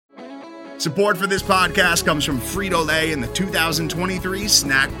Support for this podcast comes from Frito-Lay and the 2023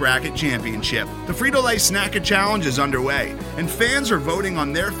 Snack Bracket Championship. The Frito-Lay Snack-It Challenge is underway, and fans are voting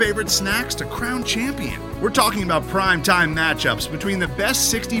on their favorite snacks to crown champion. We're talking about prime-time matchups between the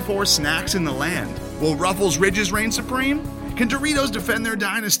best 64 snacks in the land. Will Ruffles Ridges reign supreme? Can Doritos defend their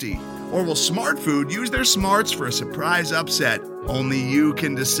dynasty? Or will Smart Food use their smarts for a surprise upset? Only you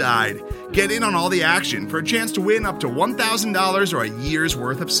can decide. Get in on all the action for a chance to win up to $1,000 or a year's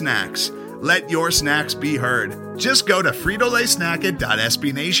worth of snacks. Let your snacks be heard. Just go to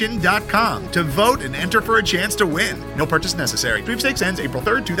fritolaysnacket.sbnation.com to vote and enter for a chance to win. No purchase necessary. Sweepstakes ends April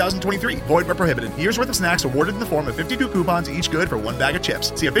 3rd, 2023. Void where prohibited. Year's worth of snacks awarded in the form of 52 coupons, each good for one bag of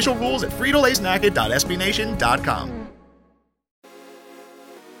chips. See official rules at fritolaysnacket.sbnation.com.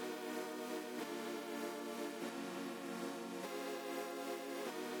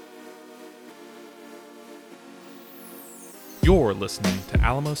 You're listening to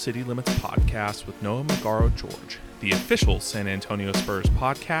Alamo City Limits podcast with Noah Magaro-George, the official San Antonio Spurs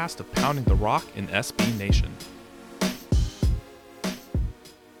podcast of Pounding the Rock in SB Nation.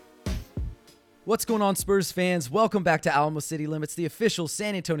 What's going on, Spurs fans? Welcome back to Alamo City Limits, the official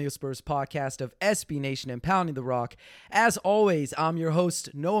San Antonio Spurs podcast of SB Nation and Pounding the Rock. As always, I'm your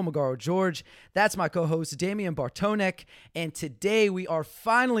host, Noah Magaro-George. That's my co-host, Damien Bartonek. And today we are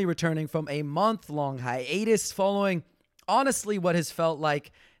finally returning from a month-long hiatus following honestly what has felt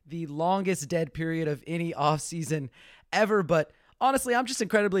like the longest dead period of any offseason ever. But honestly, I'm just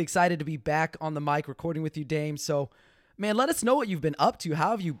incredibly excited to be back on the mic recording with you, Dame. So, man, let us know what you've been up to.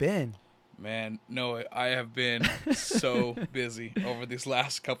 How have you been? Man, no, I have been so busy over these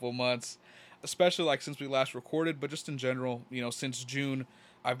last couple months, especially like since we last recorded, but just in general, since June,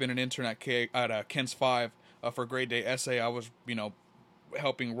 I've been an intern at Kent's 5 for Grade Day Essay. I was,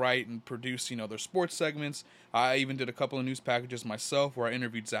 helping write and produce, their sports segments. I even did a couple of news packages myself where I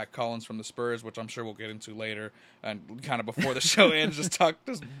interviewed Zach Collins from the Spurs, which I'm sure we'll get into later, and kind of before the show ends, just talk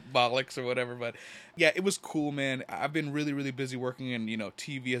just bollocks or whatever. But yeah, it was cool, man. I've been really, really busy working, and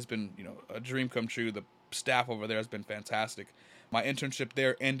TV has been, a dream come true. The staff over there has been fantastic. My internship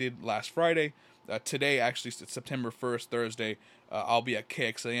there ended last Friday. Today, actually, it's September 1st, Thursday, I'll be at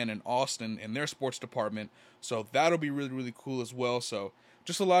KXAN in Austin in their sports department. So that'll be really, really cool as well. So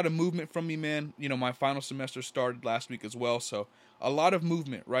just a lot of movement from me, man. My final semester started last week as well. So a lot of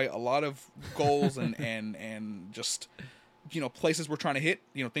movement, right? A lot of goals and just, places we're trying to hit,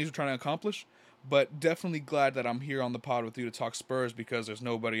 things we're trying to accomplish. But definitely glad that I'm here on the pod with you to talk Spurs because there's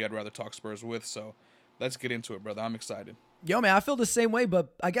nobody I'd rather talk Spurs with. So let's get into it, brother. I'm excited. Yo, man, I feel the same way,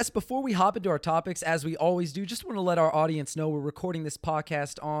 but I guess before we hop into our topics, as we always do, just want to let our audience know we're recording this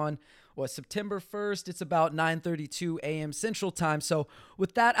podcast on, September 1st. It's about 9:32 a.m. Central Time. So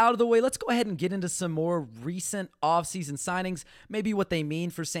with that out of the way, let's go ahead and get into some more recent offseason signings, maybe what they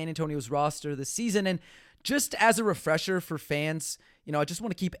mean for San Antonio's roster this season. And just as a refresher for fans, I just want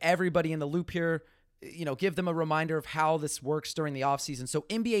to keep everybody in the loop here. Give them a reminder of how this works during the offseason. So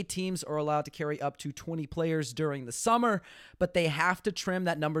NBA teams are allowed to carry up to 20 players during the summer, but they have to trim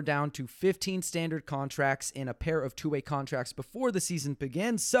that number down to 15 standard contracts in a pair of two-way contracts before the season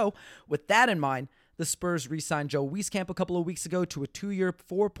begins. So with that in mind, the Spurs re-signed Joe Wieskamp a couple of weeks ago to a 2-year,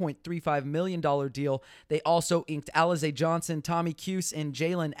 $4.35 million deal. They also inked Alize Johnson, Tommy Cuse, and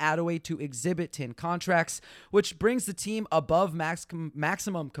Jalen Adaway to Exhibit 10 contracts, which brings the team above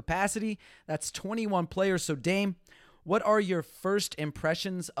maximum capacity. That's 21 players. So, Dame, what are your first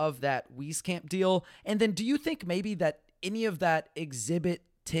impressions of that Wieskamp deal? And then do you think maybe that any of that Exhibit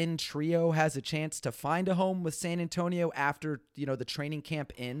 10 trio has a chance to find a home with San Antonio after, the training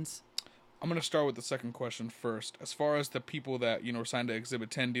camp ends? I'm going to start with the second question first. As far as the people that, signed to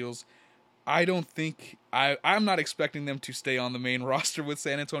Exhibit 10 deals, I don't think I'm not expecting them to stay on the main roster with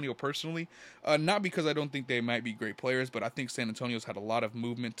San Antonio personally. Not because I don't think they might be great players, but I think San Antonio's had a lot of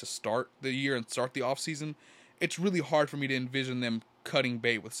movement to start the year and start the offseason. It's really hard for me to envision them cutting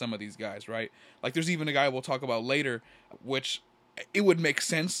bait with some of these guys, right? Like there's even a guy we'll talk about later, which it would make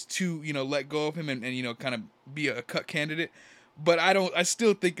sense to, let go of him and kind of be a cut candidate. But I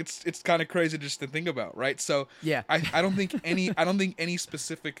still think it's kind of crazy just to think about, right? So yeah, I don't think any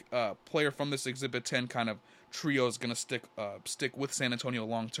specific player from this Exhibit 10 kind of trio is gonna stick with San Antonio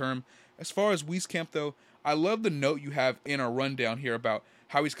long term. As far as Wieskamp though, I love the note you have in our rundown here about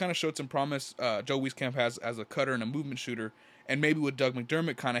how he's kind of showed some promise. Joe Wieskamp has as a cutter and a movement shooter, and maybe with Doug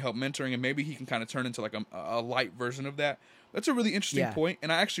McDermott kind of help mentoring, and maybe he can kind of turn into like a light version of that. That's a really interesting point,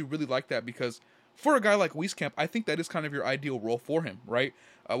 and I actually really like that because for a guy like Wieskamp, I think that is kind of your ideal role for him, right?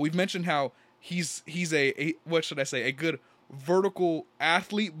 We've mentioned how he's a what should I say, a good vertical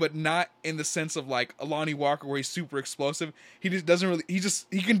athlete, but not in the sense of like Alani Walker where he's super explosive. He just doesn't really,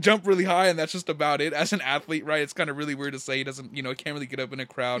 he can jump really high and that's just about it as an athlete, right? It's kind of really weird to say he doesn't, he can't really get up in a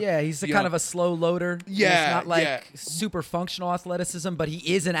crowd. Yeah, he's kind of a slow loader. Yeah. He's not like super functional athleticism, but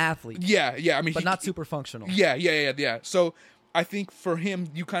he is an athlete. Yeah. I mean, but not super functional. Yeah. So I think for him,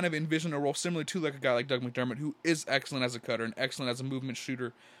 you kind of envision a role similar to like a guy like Doug McDermott, who is excellent as a cutter and excellent as a movement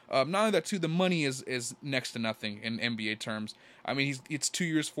shooter. Not only that, too, the money is next to nothing in NBA terms. I mean, it's 2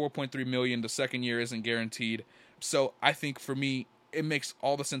 years, $4.3 million. The second year isn't guaranteed. So I think for me, it makes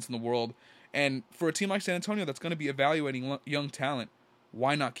all the sense in the world. And for a team like San Antonio that's going to be evaluating young talent,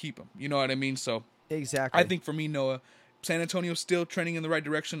 why not keep him? You know what I mean? So exactly. I think for me, Noah, San Antonio's still trending in the right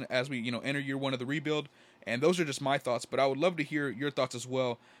direction as we enter year one of the rebuild. And those are just my thoughts, but I would love to hear your thoughts as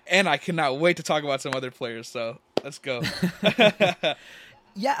well. And I cannot wait to talk about some other players. So let's go.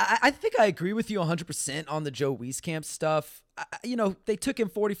 Yeah, I think I agree with you 100% on the Joe Wieskamp stuff. They took him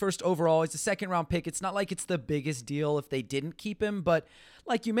 41st overall. He's a second-round pick. It's not like it's the biggest deal if they didn't keep him. But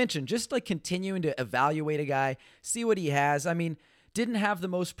like you mentioned, just like continuing to evaluate a guy, see what he has. I mean, didn't have the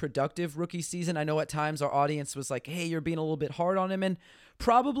most productive rookie season. I know at times our audience was like, hey, you're being a little bit hard on him. And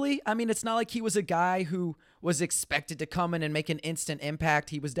probably, I mean, it's not like he was a guy who was expected to come in and make an instant impact.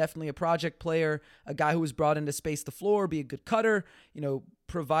 He was definitely a project player, a guy who was brought in to space the floor, be a good cutter,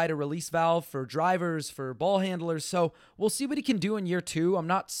 provide a release valve for drivers, for ball handlers. So we'll see what he can do in year two. I'm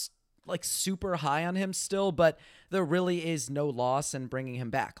not like super high on him still, but there really is no loss in bringing him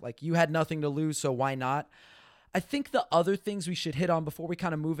back. Like, you had nothing to lose, so why not? I think the other things we should hit on before we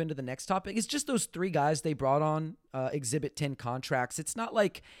kind of move into the next topic is just those three guys they brought on Exhibit 10 contracts. It's not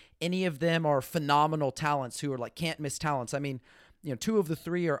like any of them are phenomenal talents who are like can't miss talents. I mean, two of the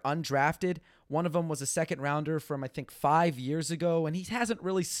three are undrafted. One of them was a second rounder from, I think, 5 years ago, and he hasn't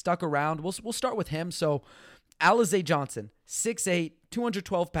really stuck around. We'll start with him. So Alize Johnson, 6'8",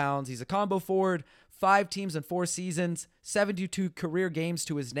 212 pounds. He's a combo forward, 5 teams in 4 seasons, 72 career games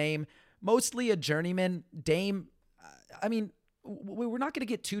to his name. Mostly a journeyman. Dame, I mean, we're not going to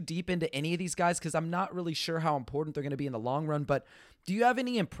get too deep into any of these guys because I'm not really sure how important they're going to be in the long run, but do you have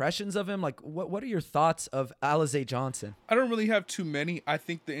any impressions of him? Like, what are your thoughts of Alize Johnson? I don't really have too many. I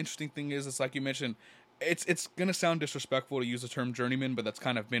think the interesting thing is, it's like you mentioned, it's going to sound disrespectful to use the term journeyman, but that's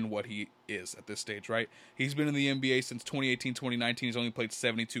kind of been what he is at this stage, right? He's been in the NBA since 2018, 2019. He's only played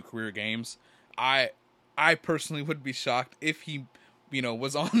 72 career games. I personally would be shocked if he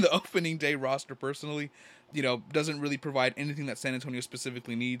was on the opening day roster personally. Doesn't really provide anything that San Antonio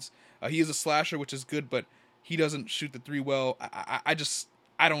specifically needs. He is a slasher, which is good, but he doesn't shoot the three well. I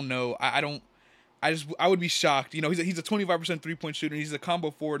don't know. I would be shocked. He's a 25% 3-point shooter. He's a combo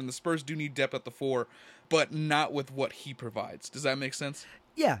forward, and the Spurs do need depth at the 4, but not with what he provides. Does that make sense?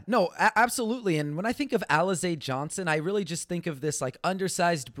 Yeah, no, absolutely. And when I think of Alize Johnson, I really just think of this like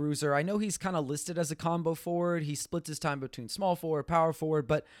undersized bruiser. I know he's kind of listed as a combo forward. He splits his time between small forward, power forward,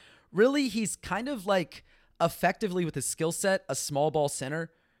 but really he's kind of like effectively with his skill set, a small ball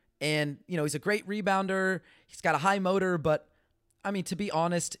center. And, he's a great rebounder. He's got a high motor, but I mean, to be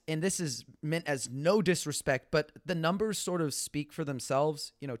honest, and this is meant as no disrespect, but the numbers sort of speak for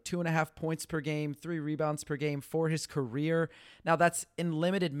themselves. 2.5 points per game, 3 rebounds per game for his career. Now that's in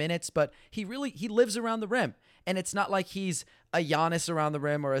limited minutes, but he lives around the rim. And it's not like he's a Giannis around the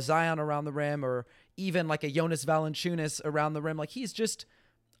rim or a Zion around the rim or even like a Jonas Valanciunas around the rim. Like, he's just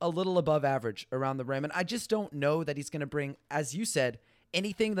a little above average around the rim. And I just don't know that he's going to bring, as you said,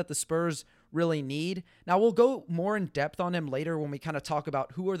 anything that the Spurs really need. Now, we'll go more in depth on him later when we kind of talk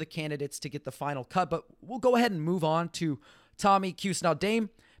about who are the candidates to get the final cut, but we'll go ahead and move on to Tommy Cuse. Now, Dame,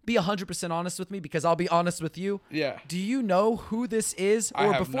 be 100% honest with me because I'll be honest with you. Yeah. Do you know who this is? I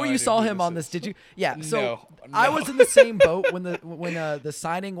or have before no you idea saw who him this on this, is. did you? Yeah. So No. I was in the same boat when the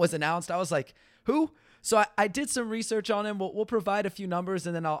signing was announced. I was like, who? So I did some research on him. We'll provide a few numbers,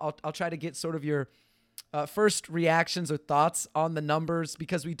 and then I'll try to get sort of your first reactions or thoughts on the numbers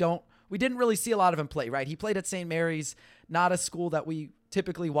because we didn't really see a lot of him play, right? He played at St. Mary's, not a school that we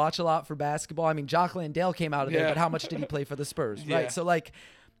typically watch a lot for basketball. I mean, Jocelyn Dale came out of there, but how much did he play for the Spurs, right? So, like,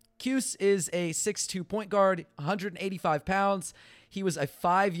 Cuse is a 6'2" point guard, 185 pounds. He was a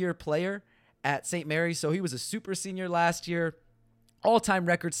 5-year player at St. Mary's, so he was a super senior last year. All-time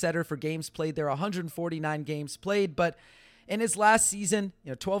record setter for games played there, 149 games played, but in his last season,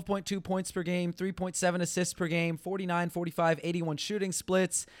 12.2 points per game, 3.7 assists per game, 49, 45, 81 shooting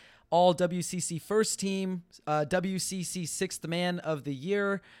splits, all WCC first team, WCC sixth man of the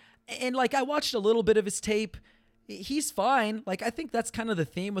year. And like, I watched a little bit of his tape. He's fine. Like, I think that's kind of the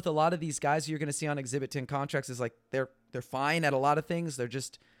theme with a lot of these guys you're going to see on Exhibit 10 contracts is like, they're fine at a lot of things. They're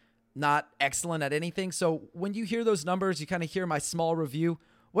just not excellent at anything. So when you hear those numbers, you kind of hear my small review.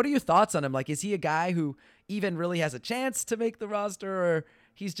 What are your thoughts on him? Like, is he a guy who even really has a chance to make the roster, or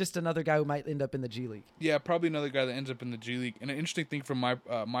he's just another guy who might end up in the G League? Yeah, probably another guy that ends up in the G League. And an interesting thing from my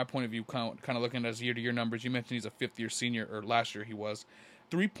point of view, kind of looking at his year-to-year numbers, you mentioned he's a fifth-year senior, or last year he was.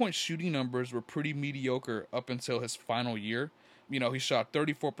 3-point shooting numbers were pretty mediocre up until his final year. He shot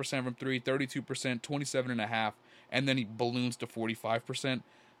 34% from three, 32%, 27.5%, and then he balloons to 45%.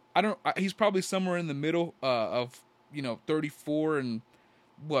 He's probably somewhere in the middle of 34 and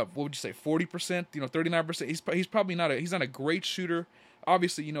what would you say, 40%, 39%. He's probably not a great shooter.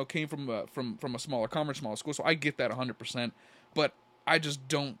 Obviously, came from a smaller conference, smaller school, so I get that 100%. But I just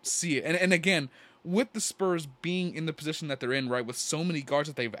don't see it. And again, with the Spurs being in the position that they're in, right, with so many guards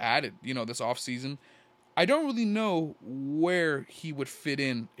that they've added, this offseason, I don't really know where he would fit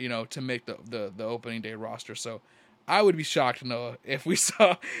in, to make the opening day roster. So I would be shocked, Noah, if we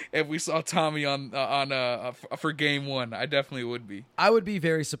saw Tommy on for game one. I definitely would be. I would be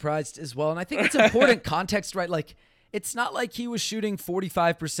very surprised as well. And I think it's important context, right? Like, it's not like he was shooting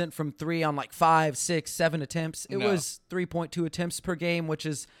 45% from three on like 5, 6, 7 attempts. It was 3.2 attempts per game, which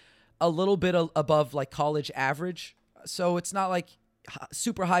is a little bit above like college average. So it's not like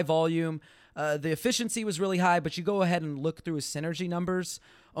super high volume. The efficiency was really high, but you go ahead and look through his synergy numbers.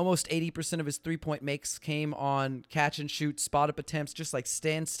 Almost 80% of his 3-point makes came on catch and shoot, spot up attempts, just like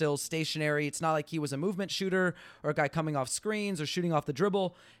stand still, stationary. It's not like he was a movement shooter or a guy coming off screens or shooting off the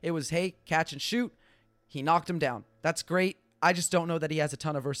dribble. It was, hey, catch and shoot. He knocked him down. That's great. I just don't know that he has a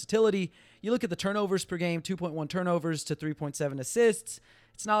ton of versatility. You look at the turnovers per game, 2.1 turnovers to 3.7 assists.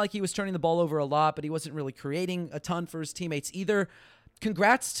 It's not like he was turning the ball over a lot, but he wasn't really creating a ton for his teammates either.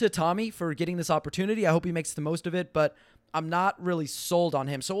 Congrats to Tommy for getting this opportunity. I hope he makes the most of it, but I'm not really sold on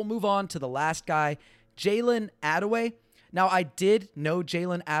him. So we'll move on to the last guy, Jalen Adaway. Now, I did know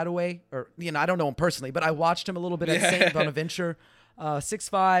Jalen Adaway, or, I don't know him personally, but I watched him a little bit at St. Bonaventure.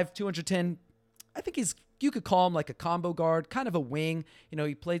 6'5", 210. I think you could call him like a combo guard, kind of a wing.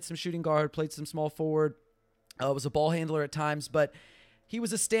 He played some shooting guard, played some small forward, was a ball handler at times, but he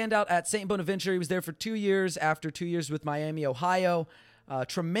was a standout at St. Bonaventure. He was there for 2 years, after 2 years with Miami, Ohio.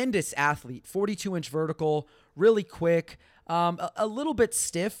 Tremendous athlete, 42-inch vertical, really quick, a little bit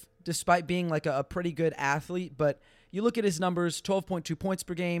stiff despite being like a pretty good athlete. But you look at his numbers, 12.2 points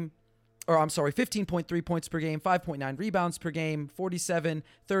per game, 15.3 points per game, 5.9 rebounds per game, 47,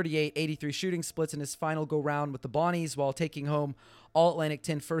 38, 83 shooting splits in his final go-round with the Bonnies while taking home All-Atlantic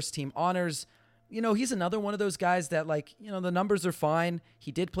 10 first-team honors. He's another one of those guys that, like, the numbers are fine. He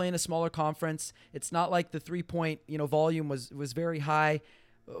did play in a smaller conference. It's not like the 3-point, volume was very high.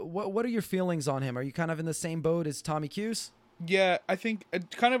 What are your feelings on him? Are you kind of in the same boat as Tommy Hughes? Yeah, I think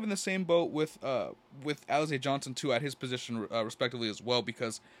kind of in the same boat with Alize Johnson too at his position respectively as well,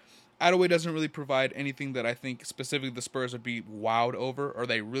 because Adaway doesn't really provide anything that I think specifically the Spurs would be wowed over, or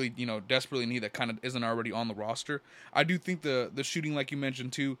they really, desperately need that kind of isn't already on the roster. I do think the shooting, like you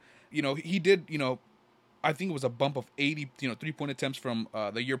mentioned too, he did, I think it was a bump of 80, 3-point attempts from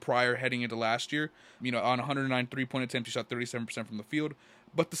the year prior heading into last year. On 109 3-point attempts, he shot 37% from the field.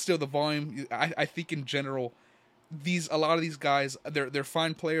 But still, the volume, I think in general, a lot of these guys, they're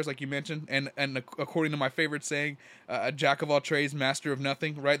fine players, like you mentioned, and according to my favorite saying, a jack of all trades, master of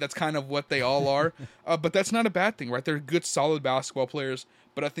nothing, right? That's kind of what they all are. But that's not a bad thing, right? They're good, solid basketball players.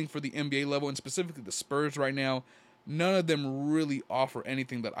 But I think for the NBA level, and specifically the Spurs right now, none of them really offer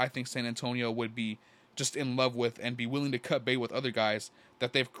anything that I think San Antonio would be just in love with and be willing to cut bait with other guys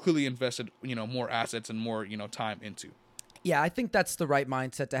that they've clearly invested, more assets and more, time into. Yeah, I think that's the right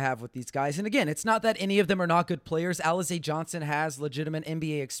mindset to have with these guys. And again, it's not that any of them are not good players. Alize Johnson has legitimate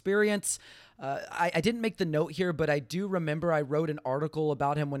NBA experience. I didn't make the note here, but I do remember I wrote an article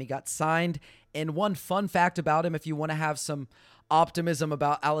about him when he got signed. And one fun fact about him, if you want to have some optimism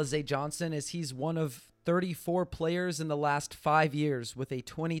about Alize Johnson, is he's one of 34 players in the last 5 years with a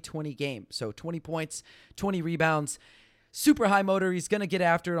 20-20 game. So 20 points, 20 rebounds. Super high motor. He's going to get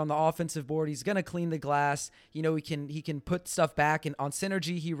after it on the offensive board. He's going to clean the glass. He can put stuff back. And on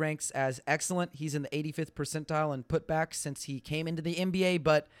synergy, he ranks as excellent. He's in the 85th percentile in putbacks since he came into the NBA.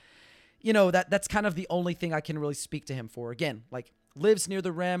 But, that's kind of the only thing I can really speak to him for. Again, like, lives near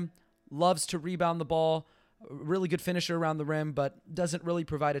the rim, loves to rebound the ball, really good finisher around the rim, but doesn't really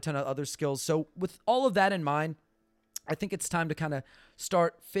provide a ton of other skills. So with all of that in mind, I think it's time to kind of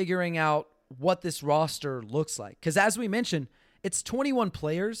start figuring out what this roster looks like. Because as we mentioned, it's 21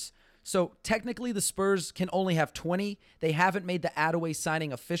 players. So technically the Spurs can only have 20. They haven't made the Adaway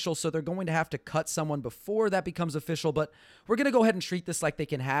signing official, so they're going to have to cut someone before that becomes official. But we're going to go ahead and treat this like they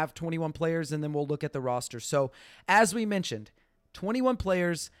can have 21 players, and then we'll look at the roster. So as we mentioned, 21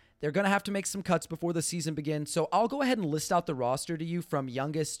 players. They're going to have to make some cuts before the season begins. So I'll go ahead and list out the roster to you from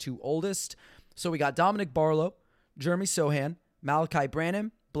youngest to oldest. So we got Dominic Barlow, Jeremy Sohan, Malachi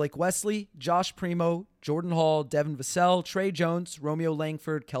Branham, Blake Wesley, Josh Primo, Jordan Hall, Devin Vassell, Trey Jones, Romeo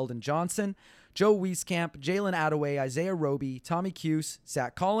Langford, Keldon Johnson, Joe Wieskamp, Jalen Attaway, Isaiah Roby, Tommy Cuse,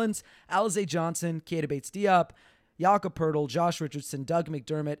 Zach Collins, Alize Johnson, Keita Bates-Diop, Jakob Poeltl, Josh Richardson, Doug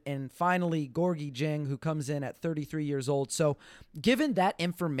McDermott, and finally Gorgie Jing, who comes in at 33 years old. So given that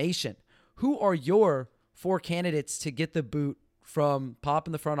information, who are your 4 candidates to get the boot from Pop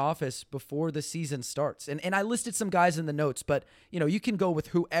in the front office before the season starts? And I listed some guys in the notes, but you can go with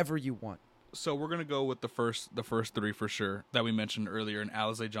whoever you want. So we're gonna go with the first 3 for sure that we mentioned earlier, in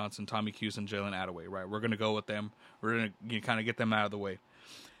Alize Johnson, Tommy Cuse, and Jalen Attaway. Right, we're gonna go with them. We're gonna kind of get them out of the way.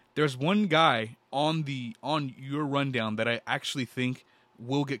 There's one guy on your rundown that I actually think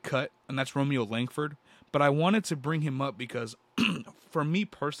will get cut, and that's Romeo Langford. But I wanted to bring him up because, for me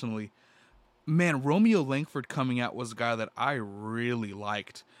personally, man, Romeo Langford coming out was a guy that I really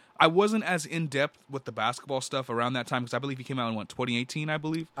liked. I wasn't as in-depth with the basketball stuff around that time because I believe he came out in 2018, I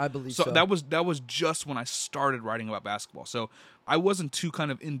believe. I believe so. That was just when I started writing about basketball. So I wasn't too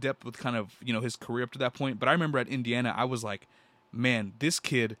kind of in-depth with kind of, his career up to that point. But I remember at Indiana, I was like, man, this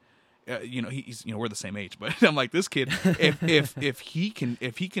kid, he's, we're the same age, but I'm like, this kid, if he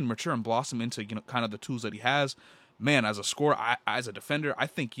can mature and blossom into, kind of the tools that he has, man, as a scorer, as a defender, I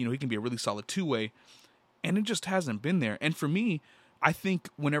think, he can be a really solid two-way, and it just hasn't been there. And for me, I think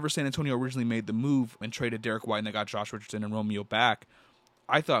whenever San Antonio originally made the move and traded Derek White and they got Josh Richardson and Romeo back,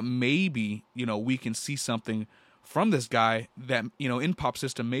 I thought maybe, we can see something from this guy that, in Pop's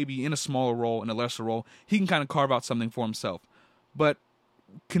system, maybe in a smaller role, in a lesser role, he can kind of carve out something for himself. But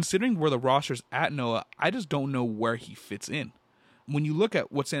considering where the roster's at, Noah, I just don't know where he fits in. When you look at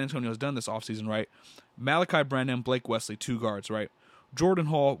what San Antonio has done this offseason, right? Malachi Branham, Blake Wesley, 2 guards, right? Jordan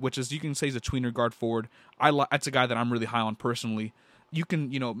Hall, which is, you can say, he's a tweener guard forward. That's a guy that I'm really high on personally. You can,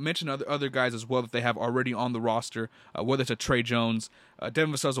 mention other guys as well that they have already on the roster, whether it's a Trey Jones,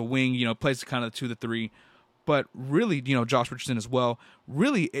 Devin Vassell's a wing, plays kind of the 2 to 3. But really, Josh Richardson as well.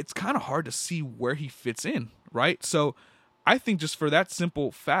 Really, it's kind of hard to see where he fits in, right? So I think just for that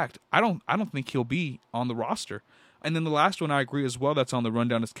simple fact, I don't think he'll be on the roster. And then the last one I agree as well that's on the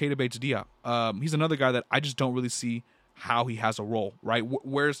rundown is Keita Bates-Diop. He's another guy that I just don't really see how he has a role, right?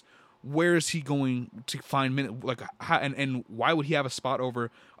 Where is he going to find minutes? Like, how, and why would he have a spot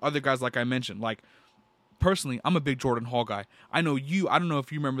over other guys like I mentioned? Like, personally, I'm a big Jordan Hall guy. I know I don't know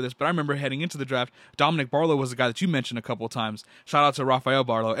if you remember this, but I remember heading into the draft, Dominic Barlow was the guy that you mentioned a couple of times. Shout out to Rafael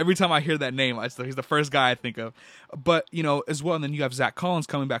Barlow. Every time I hear that name, he's the first guy I think of. But, as well, and then you have Zach Collins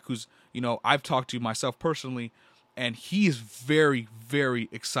coming back, who's, I've talked to myself personally, and he is very, very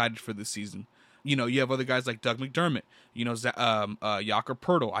excited for this season. You have other guys like Doug McDermott, Jakob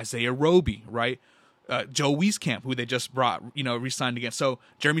Poeltl, Isaiah Roby, right? Joe Wieskamp, who they just brought, re-signed again. So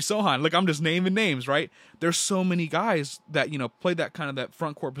Jeremy Sohan, look, I'm just naming names, right? There's so many guys that, play that kind of that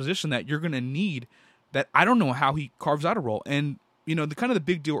front court position that you're going to need that I don't know how he carves out a role. And, the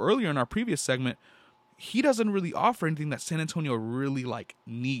big deal earlier in our previous segment, he doesn't really offer anything that San Antonio really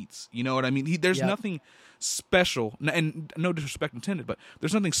needs. You know what I mean? There's nothing special, and no disrespect intended, but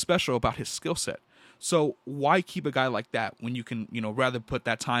there's nothing special about his skill set. So why keep a guy like that when you can, rather put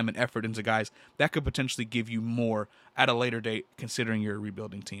that time and effort into guys that could potentially give you more at a later date, considering you're a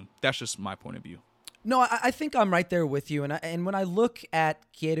rebuilding team? That's just my point of view. No, I think I'm right there with you. And when I look at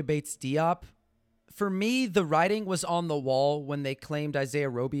Keita Bates-Diop, for me, the writing was on the wall when they claimed Isaiah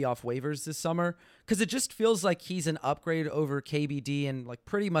Roby off waivers this summer, because it just feels like he's an upgrade over KBD in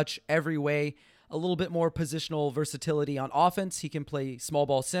pretty much every way. A little bit more positional versatility on offense. He can play small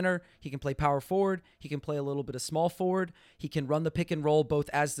ball center. He can play power forward. He can play a little bit of small forward. He can run the pick and roll both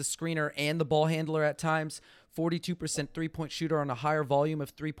as the screener and the ball handler at times. 42% three-point shooter on a higher volume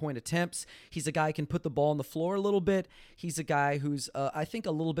of three-point attempts. He's a guy who can put the ball on the floor a little bit. He's a guy who's, I think,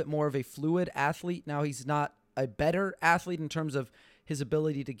 a little bit more of a fluid athlete. Now, he's not a better athlete in terms of his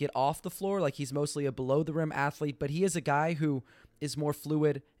ability to get off the floor. He's mostly a below-the-rim athlete, but he is a guy who is more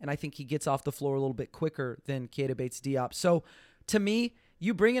fluid, and I think he gets off the floor a little bit quicker than Keita Bates-Diop. So, to me,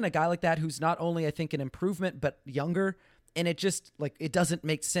 you bring in a guy like that who's not only, I think, an improvement, but younger, and it just, it doesn't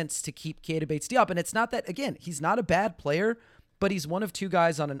make sense to keep Keita Bates-Diop. And it's not that, again, he's not a bad player, but he's one of 2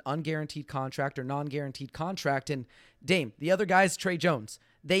 guys on an unguaranteed contract or non-guaranteed contract. And Dame, the other guy's Trey Jones.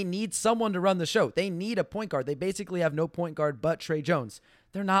 They need someone to run the show. They need a point guard. They basically have no point guard but Trey Jones.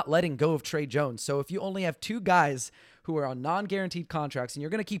 They're not letting go of Trey Jones. So if you only have 2 guys who are on non-guaranteed contracts and you're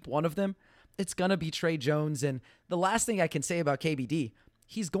going to keep one of them, it's going to be Trey Jones. And the last thing I can say about KBD,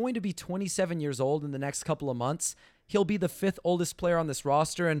 he's going to be 27 years old in the next couple of months. He'll be the 5th oldest player on this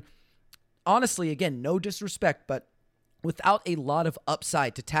roster. And honestly, again, no disrespect, but without a lot of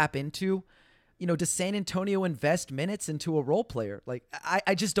upside to tap into, does San Antonio invest minutes into a role player? Like,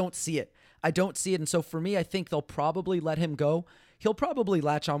 I just don't see it. I don't see it. And so for me, I think they'll probably let him go. He'll probably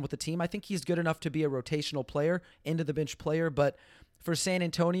latch on with the team. I think he's good enough to be a rotational player, into the bench player. But for San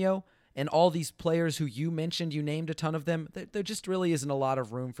Antonio and all these players who you mentioned, you named a ton of them, there just really isn't a lot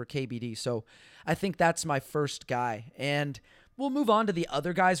of room for KBD. So I think that's my first guy. And we'll move on to the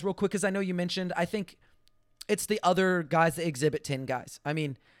other guys real quick, because I know you mentioned, I think it's the other guys, the Exhibit 10 guys. I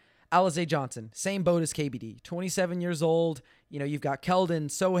mean, Alize Johnson, same boat as KBD, 27 years old. You've got Keldon,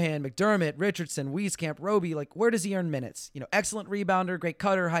 Sohan, McDermott, Richardson, Wieskamp, Roby. Like, where does he earn minutes? Excellent rebounder, great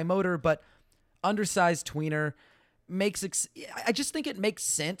cutter, high motor, but undersized tweener. I just think it makes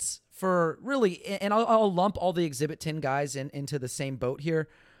sense for really, and I'll lump all the Exhibit 10 guys into the same boat here.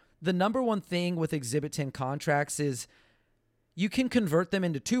 The number one thing with Exhibit 10 contracts is you can convert them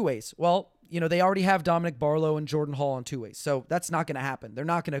into two ways. Well, they already have Dominic Barlow and Jordan Hall on two ways. So that's not going to happen. They're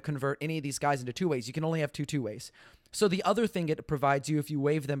not going to convert any of these guys into two ways. You can only have two ways. So the other thing it provides you if you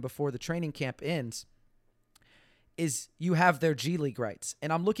waive them before the training camp ends is you have their G League rights.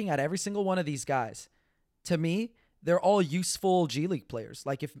 And I'm looking at every single one of these guys. To me, they're all useful G League players.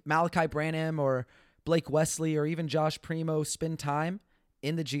 Like if Malachi Branham or Blake Wesley or even Josh Primo spend time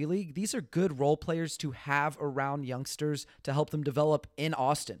in the G League, these are good role players to have around youngsters to help them develop in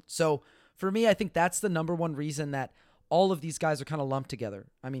Austin. So for me, I think that's the number one reason that all of these guys are kind of lumped together.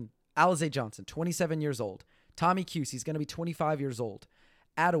 I mean, Alize Johnson, 27 years old. Tommy Cuse, he's going to be 25 years old.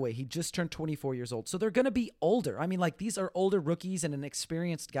 Attaway, he just turned 24 years old. So they're going to be older. I mean, like, these are older rookies and an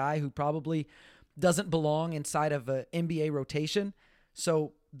experienced guy who probably doesn't belong inside of an NBA rotation.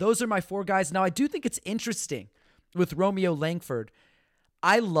 So those are my 4 guys. Now, I do think it's interesting with Romeo Langford.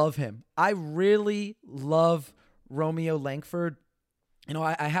 I love him. I really love Romeo Langford.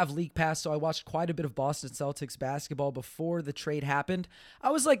 I have League Pass, so I watched quite a bit of Boston Celtics basketball before the trade happened. I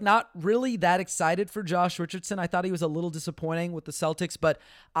was not really that excited for Josh Richardson. I thought he was a little disappointing with the Celtics, but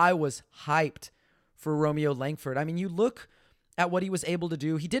I was hyped for Romeo Langford. I mean, you look at what he was able to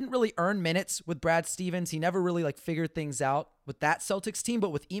do. He didn't really earn minutes with Brad Stevens. He never really figured things out with that Celtics team,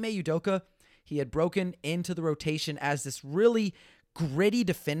 but with Ime Udoka, he had broken into the rotation as this really gritty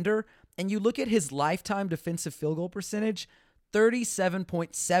defender. And you look at his lifetime defensive field goal percentage,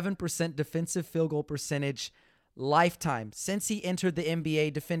 37.7% defensive field goal percentage lifetime since he entered the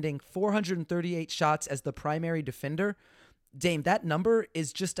NBA, defending 438 shots as the primary defender. Dame, that number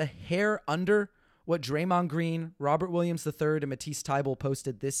is just a hair under what Draymond Green, Robert Williams III, and Matisse Thybulle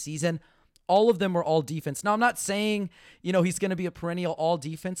posted this season. All of them were all defense. Now, I'm not saying, he's going to be a perennial all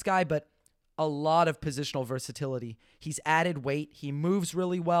defense guy, but a lot of positional versatility. He's added weight. He moves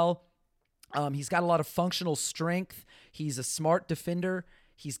really well. He's got a lot of functional strength. He's a smart defender.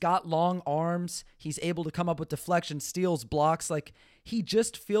 He's got long arms. He's able to come up with deflection, steals, blocks. He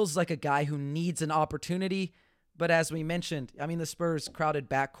just feels like a guy who needs an opportunity. But as we mentioned, the Spurs crowded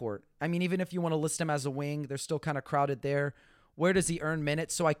backcourt. Even if you want to list him as a wing, they're still kind of crowded there. Where does he earn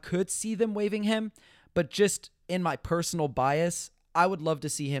minutes? So I could see them waiving him, but just in my personal bias, I would love to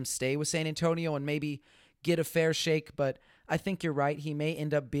see him stay with San Antonio and maybe get a fair shake, but I think you're right. He may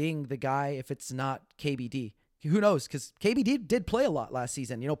end up being the guy if it's not KBD. Who knows? Because KBD did play a lot last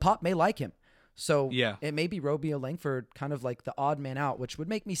season. Pop may like him. So yeah, it may be Romeo Langford kind of like the odd man out, which would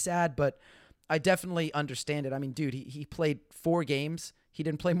make me sad, but I definitely understand it. Dude, he played 4 games. He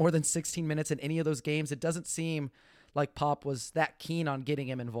didn't play more than 16 minutes in any of those games. It doesn't seem like Pop was that keen on getting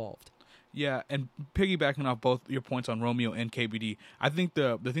him involved. Yeah, and piggybacking off both your points on Romeo and KBD, I think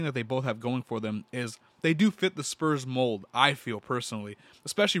the thing that they both have going for them is they do fit the Spurs mold, I feel personally,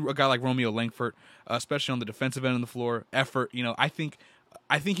 especially a guy like Romeo Langford, especially on the defensive end of the floor, effort. I think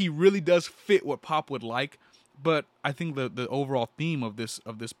he really does fit what Pop would like, but I think the overall theme of this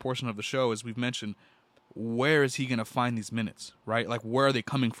portion of the show, as we've mentioned, where is he going to find these minutes, right? Where are they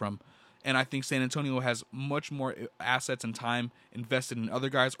coming from? And I think San Antonio has much more assets and time invested in other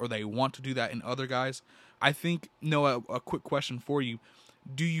guys, or they want to do that in other guys. I think, Noah, a quick question for you.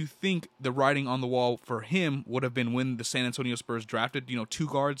 Do you think the writing on the wall for him would have been when the San Antonio Spurs drafted, 2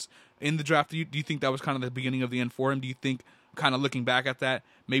 guards in the draft? Do you think that was kind of the beginning of the end for him? Do you think, kind of looking back at that,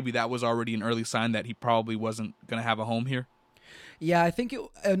 maybe that was already an early sign that he probably wasn't going to have a home here? Yeah, I think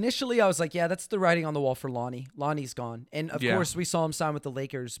initially I was like, yeah, that's the writing on the wall for Lonnie. Lonnie's gone. And, of course, we saw him sign with the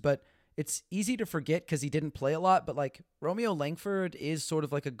Lakers, but it's easy to forget because he didn't play a lot, but Romeo Langford is sort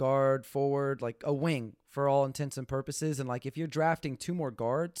of like a guard, forward, like a wing for all intents and purposes. And if you're drafting 2 more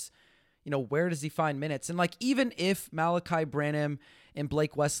guards, where does he find minutes? And even if Malachi Branham and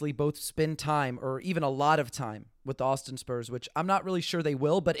Blake Wesley both spend time or even a lot of time with the Austin Spurs, which I'm not really sure they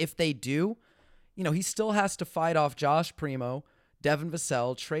will, but if they do, he still has to fight off Josh Primo, Devin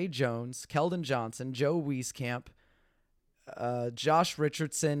Vassell, Trey Jones, Keldon Johnson, Joe Wieskamp, Josh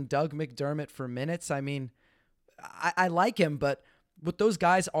Richardson, Doug McDermott for minutes. I mean, I like him, but with those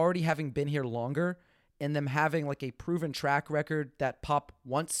guys already having been here longer and them having like a proven track record that Pop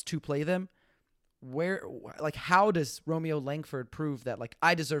wants to play them, how does Romeo Langford prove that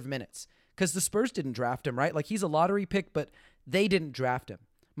I deserve minutes? Because the Spurs didn't draft him, right? He's a lottery pick, but they didn't draft him.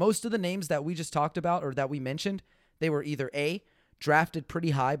 Most of the names that we just talked about or that we mentioned, they were either A, drafted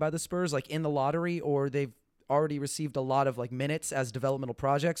pretty high by the Spurs, in the lottery, or they've already received a lot of minutes as developmental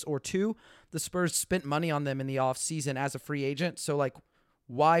projects, or 2, the Spurs spent money on them in the offseason as a free agent. So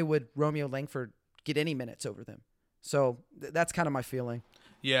why would Romeo Langford get any minutes over them? So that's kind of my feeling.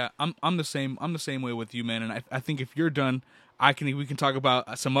 Yeah, I'm the same way with you, man. And I think if you're done, we can talk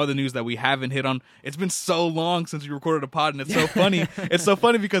about some other news that we haven't hit on. It's been so long since we recorded a pod, and it's so funny. It's so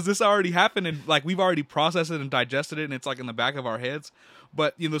funny because this already happened, and we've already processed it and digested it, and it's in the back of our heads.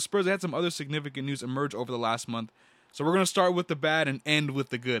 But the Spurs had some other significant news emerge over the last month. So we're going to start with the bad and end with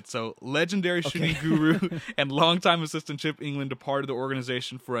the good. So legendary shooting guru and longtime assistant Chip England departed the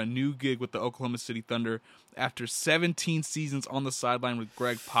organization for a new gig with the Oklahoma City Thunder after 17 seasons on the sideline with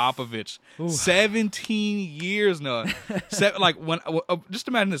Greg Popovich. Ooh. 17 years, Noah. Just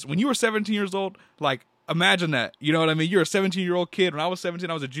imagine this. When you were 17 years old, imagine that. You know what I mean? You're a 17-year-old kid. When I was 17,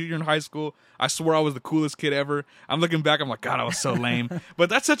 I was a junior in high school. I swore I was the coolest kid ever. I'm looking back, I'm like, God, I was so lame. But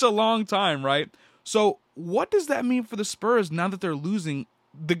that's such a long time, right? So what does that mean for the Spurs now that they're losing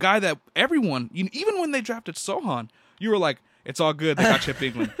the guy that everyone, even when they drafted Sohan, you were like, it's all good, they got Chip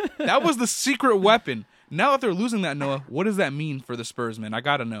England. That was the secret weapon. Now that they're losing that, Noah, what does that mean for the Spurs, man? I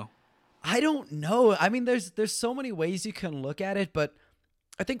got to know. I don't know. I mean, there's so many ways you can look at it, but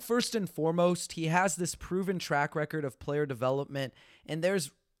I think first and foremost, he has this proven track record of player development, and there's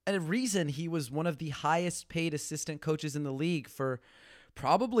a reason he was one of the highest paid assistant coaches in the league for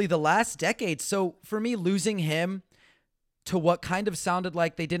probably the last decade. So for me, losing him to what kind of sounded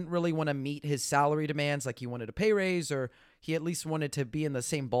like they didn't really want to meet his salary demands, he wanted a pay raise or he at least wanted to be in the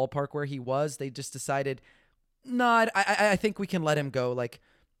same ballpark where he was, they just decided, I think we can let him go.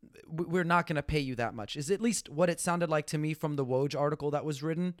 We're not going to pay you that much, is at least what it sounded like to me from the Woj article that was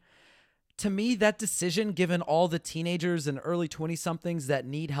written. To me, that decision, given all the teenagers and early 20-somethings that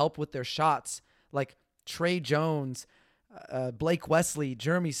need help with their shots, like Trey Jones, Blake Wesley,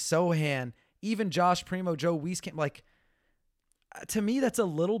 Jeremy Sohan, even Josh Primo, Joe Wieskamp, to me, that's a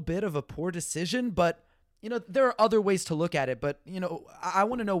little bit of a poor decision, but there are other ways to look at it. But, I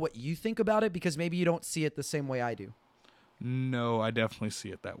want to know what you think about it because maybe you don't see it the same way I do. No, I definitely see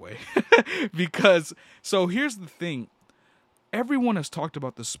it that way. So here's the thing. Everyone has talked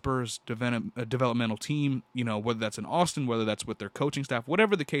about the Spurs developmental team, whether that's in Austin, whether that's with their coaching staff,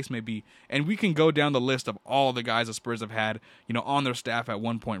 whatever the case may be. And we can go down the list of all the guys the Spurs have had, on their staff at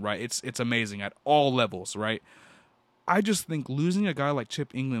one point, right? It's amazing at all levels, right? I just think losing a guy like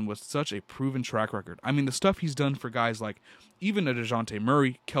Chip England with such a proven track record. I mean, the stuff he's done for guys like even a Dejounte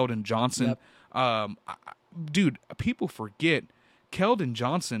Murray, Keldon Johnson. Yep. Dude, people forget Keldon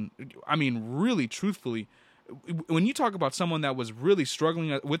Johnson. I mean, really, truthfully, when you talk about someone that was really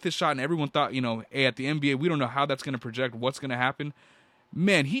struggling with his shot and everyone thought, hey, at the NBA, we don't know how that's going to project, what's going to happen.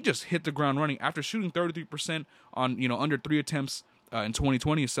 Man, he just hit the ground running after shooting 33% on, under 3 attempts in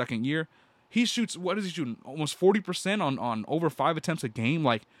 2020, his second year. He shoots, what is he shooting? Almost 40% on over 5 attempts a game.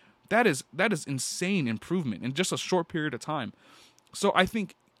 That is insane improvement in just a short period of time. So I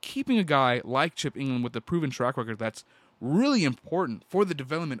think keeping a guy like Chip England with a proven track record, that's really important for the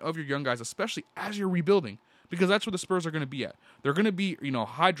development of your young guys, especially as you're rebuilding, because that's where the Spurs are going to be at. They're going to be,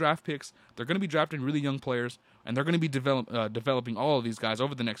 high draft picks. They're going to be drafting really young players, and they're going to be developing all of these guys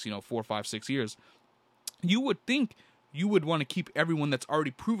over the next, 4, 5, 6 years. You would think you would want to keep everyone that's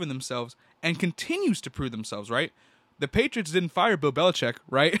already proven themselves and continues to prove themselves, right? The Patriots didn't fire Bill Belichick,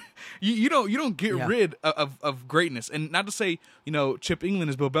 right? You don't get rid of greatness. And not to say, Chip England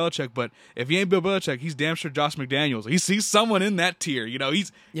is Bill Belichick, but if he ain't Bill Belichick, he's damn sure Josh McDaniels. He's someone in that tier.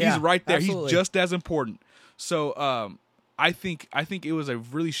 He's right there. Absolutely. He's just as important. So I think it was a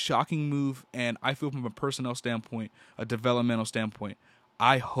really shocking move, and I feel from a personnel standpoint, a developmental standpoint,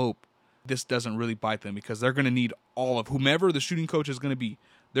 I hope this doesn't really bite them because they're going to need all of whomever the shooting coach is going to be.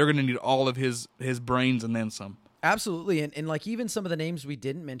 They're going to need all of his brains and then some. Absolutely. And even some of the names we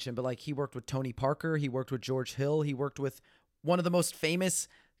didn't mention, but he worked with Tony Parker, he worked with George Hill, he worked with one of the most famous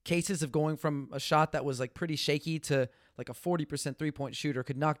cases of going from a shot that was pretty shaky to like a 40% three-point shooter,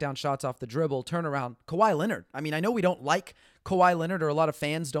 could knock down shots off the dribble, turn around. Kawhi Leonard. I mean, I know we don't like Kawhi Leonard, or a lot of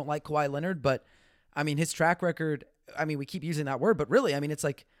fans don't like Kawhi Leonard, but I mean, his track record, I mean, we keep using that word, but really, I mean, it's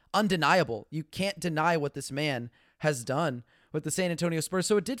like undeniable. You can't deny what this man has done with the San Antonio Spurs.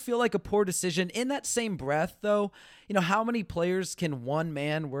 So it did feel like a poor decision. In that same breath, though, you know, how many players can one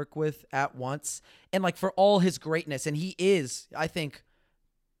man work with at once? And like, for all his greatness, and he is, I think,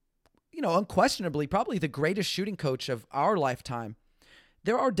 you know, unquestionably probably the greatest shooting coach of our lifetime,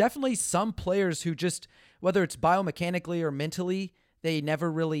 there are definitely some players who just, whether it's biomechanically or mentally, they never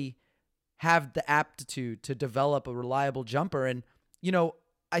really have the aptitude to develop a reliable jumper. And, you know,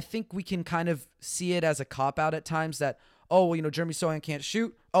 I think we can kind of see it as a cop-out at times that, oh, well, you know, Jeremy Sohan can't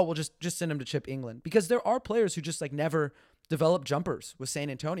shoot. Oh, we'll just send him to Chip England. Because there are players who just like never develop jumpers with San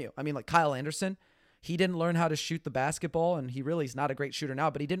Antonio. I mean, like Kyle Anderson, he didn't learn how to shoot the basketball, and he really is not a great shooter now,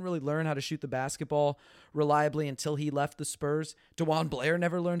 but he didn't really learn how to shoot the basketball reliably until he left the Spurs. DeJuan Blair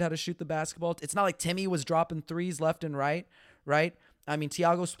never learned how to shoot the basketball. It's not like Timmy was dropping threes left and right? I mean,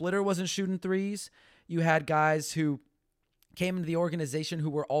 Tiago Splitter wasn't shooting threes. You had guys who came into the organization who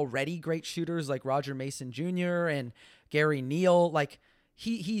were already great shooters, like Roger Mason Jr. and Gary Neal. Like,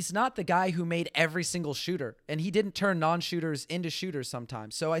 he's not the guy who made every single shooter, and he didn't turn non-shooters into shooters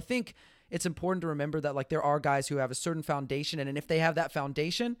sometimes. So I think it's important to remember that, like, there are guys who have a certain foundation, and if they have that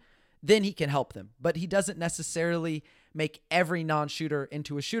foundation, then he can help them. But he doesn't necessarily make every non-shooter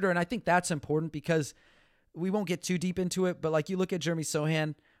into a shooter, and I think that's important because we won't get too deep into it, but like, you look at Jeremy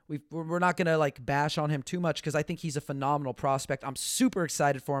Sohan, we're not going to like bash on him too much because I think he's a phenomenal prospect. I'm super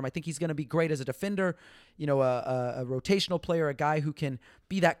excited for him. I think he's going to be great as a defender, you know, a rotational player, a guy who can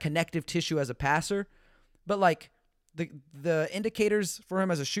be that connective tissue as a passer. But like, the indicators for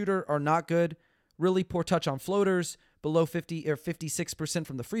him as a shooter are not good. Really poor touch on floaters, below 50 or 56%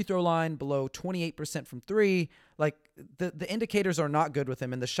 from the free throw line, below 28% from three. Like, the indicators are not good with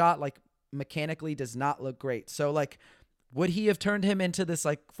him, and the shot, like, mechanically does not look great. So like, would he have turned him into this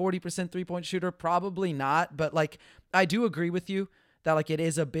like 40% three-point shooter? Probably not. But like, I do agree with you that like, it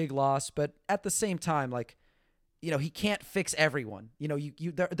is a big loss, but at the same time, like, you know, he can't fix everyone. You know,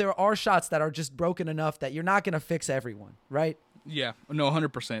 there are shots that are just broken enough that you're not going to fix everyone, right? Yeah, no,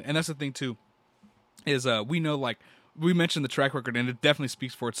 100%. And that's the thing too, is we know, like, we mentioned the track record and it definitely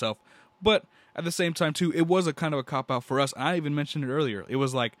speaks for itself. But at the same time too, it was a kind of a cop-out for us. I even mentioned it earlier. It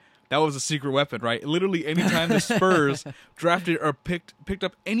was like, that was a secret weapon, right? Literally anytime the Spurs drafted or picked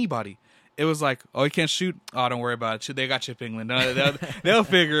up anybody, it was like, oh, he can't shoot? Oh, don't worry about it. They got Chip England. They'll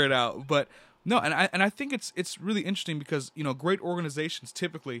figure it out. But no, and I think it's really interesting because, you know, great organizations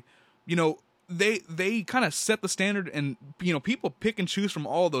typically, you know, they kind of set the standard, and, you know, people pick and choose from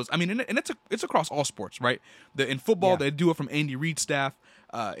all of those. I mean, and it's across all sports, right? In football, They do it from Andy Reid's staff.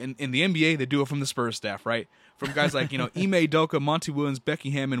 In the NBA, they do it from the Spurs staff, right? From guys like, you know, Ime Udoka, Monty Williams,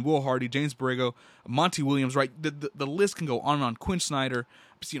 Becky Hammond, Will Hardy, James Borrego, Monty Williams, right? The list can go on and on. Quinn Snyder,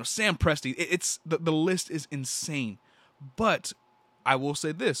 you know, Sam Presti. It's the list is insane. But I will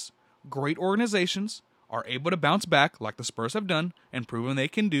say this: great organizations are able to bounce back, like the Spurs have done and proven they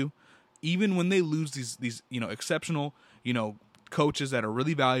can do, even when they lose these you know, exceptional, you know, coaches that are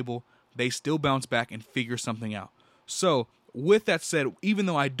really valuable. They still bounce back and figure something out. So, with that said, even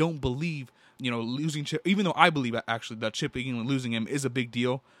though I don't believe, you know, losing Chip, even though I believe actually that Chip England losing him is a big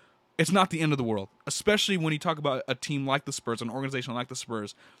deal, it's not the end of the world. Especially when you talk about a team like the Spurs, an organization like the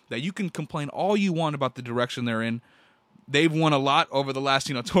Spurs, that you can complain all you want about the direction they're in. They've won a lot over the last,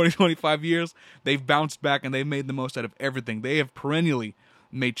 you know, 20, 25 years. They've bounced back and they've made the most out of everything. They have perennially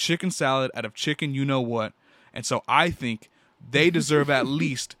made chicken salad out of chicken you know what. And so I think they deserve at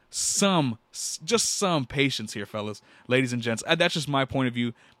least just some patience here, fellas, ladies and gents. That's just my point of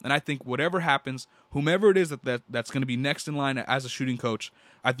view. And I think whatever happens, whomever it is that's going to be next in line as a shooting coach,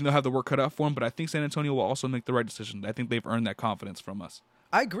 I think they'll have the work cut out for them. But I think San Antonio will also make the right decision. I think they've earned that confidence from us.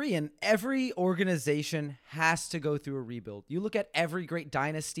 I agree. And every organization has to go through a rebuild. You look at every great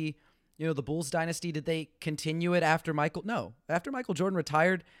dynasty. You know, the Bulls dynasty, did they continue it after Michael? No. After Michael Jordan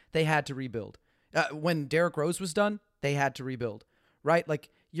retired, they had to rebuild. When Derrick Rose was done, they had to rebuild, right? Like,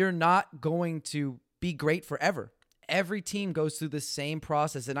 you're not going to be great forever. Every team goes through the same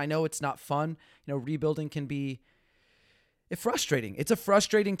process, and I know it's not fun. You know, rebuilding can be frustrating. It's a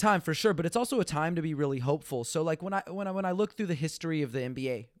frustrating time for sure, but it's also a time to be really hopeful. So, like, when I look through the history of the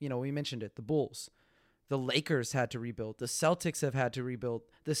NBA, you know, we mentioned it, the Bulls, the Lakers had to rebuild, the Celtics have had to rebuild,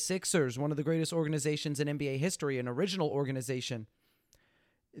 the Sixers, one of the greatest organizations in NBA history, an original organization,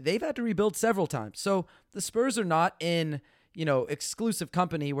 they've had to rebuild several times. So the Spurs are not in, you know, exclusive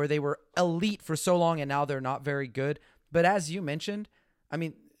company where they were elite for so long and now they're not very good. But as you mentioned, I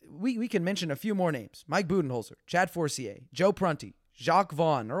mean, we can mention a few more names. Mike Budenholzer, Chad Forcier, Joe Prunty, Jacques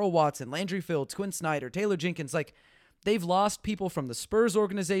Vaughn, Earl Watson, Landry Fields, Quinn Snyder, Taylor Jenkins. Like, they've lost people from the Spurs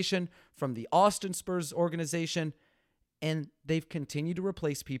organization, from the Austin Spurs organization, and they've continued to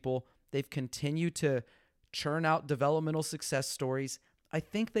replace people. They've continued to churn out developmental success stories. I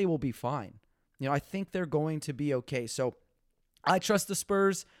think they will be fine. I think they're going to be okay. So I trust the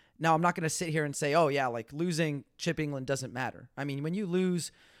Spurs. Now, I'm not going to sit here and say, oh, yeah, like losing Chip England doesn't matter. I mean, when you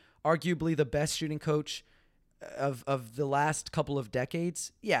lose arguably the best shooting coach of the last couple of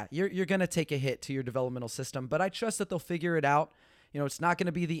decades, yeah, you're going to take a hit to your developmental system. But I trust that they'll figure it out. It's not going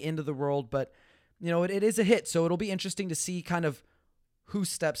to be the end of the world, but, it is a hit. So it'll be interesting to see kind of who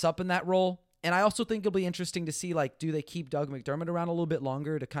steps up in that role. And I also think it'll be interesting to see, like, do they keep Doug McDermott around a little bit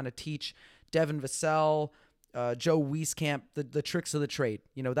longer to kind of teach Devin Vassell, Joe Wieskamp, the tricks of the trade.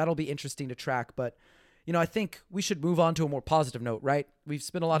 That'll be interesting to track. But, I think we should move on to a more positive note, right? We've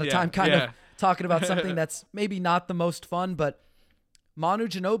spent a lot of time kind of talking about something that's maybe not the most fun, but Manu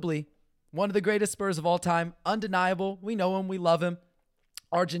Ginobili, one of the greatest Spurs of all time, undeniable. We know him. We love him.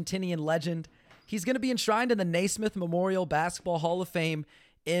 Argentinian legend. He's going to be enshrined in the Naismith Memorial Basketball Hall of Fame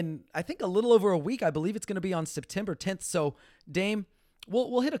in, I think, a little over a week. I believe it's going to be on September 10th. So, Dame,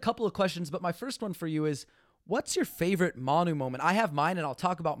 we'll hit a couple of questions, but my first one for you is, what's your favorite Manu moment? I have mine, and I'll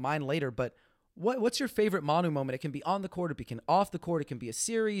talk about mine later, but what's your favorite Manu moment? It can be on the court, it can be off the court, it can be a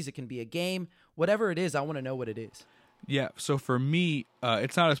series, it can be a game. Whatever it is, I want to know what it is. Yeah, so for me,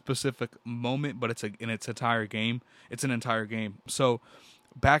 it's not a specific moment, but it's an entire game. It's an entire game. So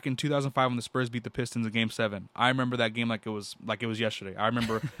back in 2005 when the Spurs beat the Pistons in Game 7, I remember that game like it was yesterday. I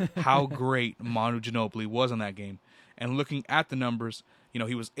remember how great Manu Ginobili was in that game. And looking at the numbers,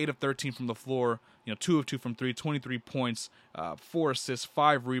 he was 8 of 13 from the floor, 2 of 2 from 3, 23 points, 4 assists,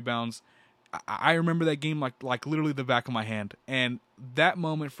 5 rebounds. I remember that game like literally the back of my hand. And that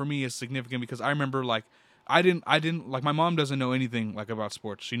moment for me is significant because I remember I didn't my mom doesn't know anything about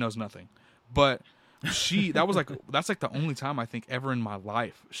sports. She knows nothing. But that's the only time I think ever in my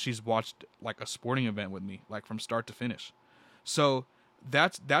life she's watched a sporting event with me, from start to finish. So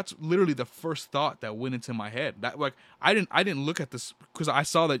that's literally the first thought that went into my head. That I didn't look at this because I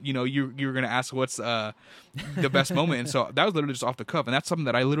saw that you were gonna ask what's the best moment, and so that was literally just off the cuff, and that's something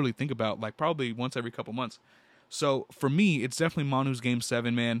that I literally think about probably once every couple months. So for me, it's definitely Manu's Game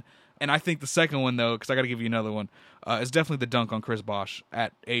 7, man. And I think the second one, though, because I got to give you another one, is definitely the dunk on Chris Bosh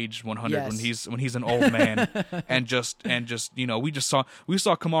at age 100 when he's an old man, and just we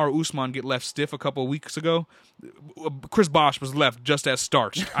saw Kamaru Usman get left stiff a couple of weeks ago. Chris Bosh was left just as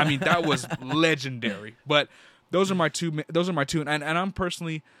starched. I mean, that was legendary. But those are my two, and I'm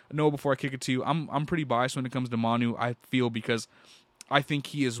personally, Noah, before I kick it to you, I'm pretty biased when it comes to Manu. I feel because I think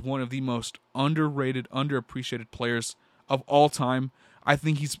he is one of the most underrated, underappreciated players of all time. I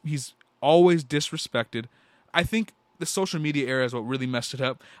think he's always disrespected. I think the social media era is what really messed it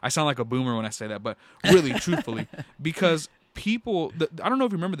up. I sound like a boomer when I say that, but really, truthfully, because people, I don't know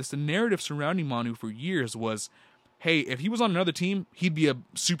if you remember this, the narrative surrounding Manu for years was, hey, if he was on another team, he'd be a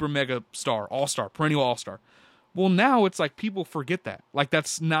super mega star, all-star, perennial all-star. Well, now it's people forget that.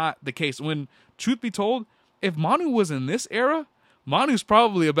 That's not the case. When, truth be told, if Manu was in this era, Manu's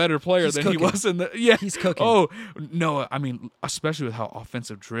probably a better player than he was in the. Yeah, he's cooking. Oh no, I mean, especially with how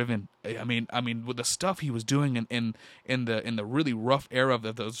offensive driven. I mean, with the stuff he was doing in the really rough era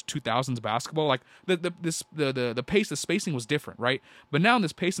of those 2000s basketball, the pace, the spacing was different, right? But now in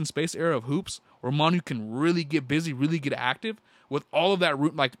this pace and space era of hoops, where Manu can really get busy, really get active with all of that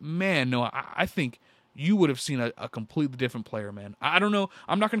root, man, no, I think you would have seen a completely different player, man. I don't know.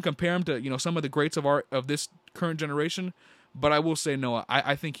 I'm not going to compare him to some of the greats of this current generation. But I will say, Noah,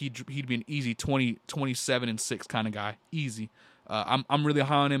 I think he'd be an easy 20, 27, and 6 kind of guy. Easy. I'm really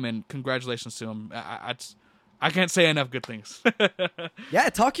high on him, and congratulations to him. I can't say enough good things. Yeah,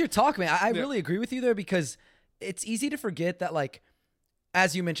 talk your talk, man. I really agree with you there because it's easy to forget that,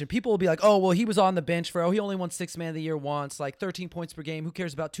 as you mentioned, people will be like, oh, well, he was on the bench he only won 6th Man of the Year once, 13 points per game. Who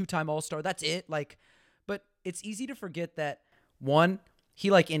cares about 2-time All-Star? That's it. But it's easy to forget that, one, he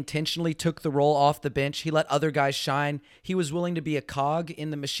intentionally took the role off the bench. He let other guys shine. He was willing to be a cog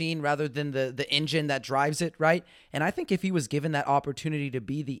in the machine rather than the engine that drives it, right? And I think if he was given that opportunity to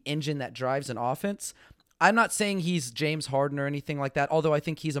be the engine that drives an offense, I'm not saying he's James Harden or anything like that, although I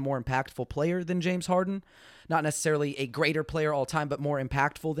think he's a more impactful player than James Harden. Not necessarily a greater player all time, but more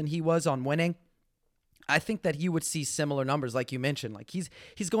impactful than he was on winning. I think that you would see similar numbers like you mentioned.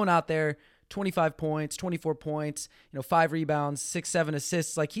 He's going out there, 25 points, 24 points, 5 rebounds, 6-7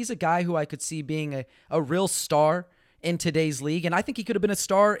 assists. He's a guy who I could see being a real star in today's league. And I think he could have been a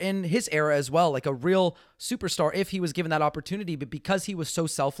star in his era as well, like a real superstar if he was given that opportunity. But because he was so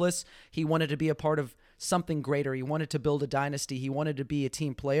selfless, he wanted to be a part of something greater. He wanted to build a dynasty. He wanted to be a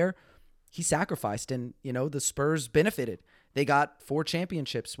team player. He sacrificed, and, the Spurs benefited. They got 4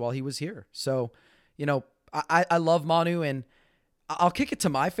 championships while he was here. So, I love Manu, and I'll kick it to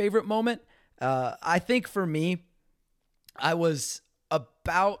my favorite moment. I think for me, I was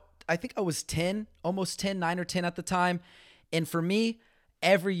 10, almost 10, 9 or 10 at the time. And for me,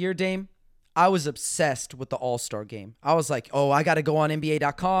 every year, Dame, I was obsessed with the All-Star game. I was like, oh, I got to go on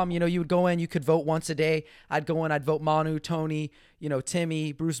NBA.com. You would go in, you could vote once a day. I'd go in, I'd vote Manu, Tony,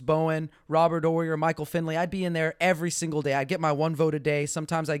 Timmy, Bruce Bowen, Robert Oyer, Michael Finley. I'd be in there every single day. I'd get my 1 vote a day.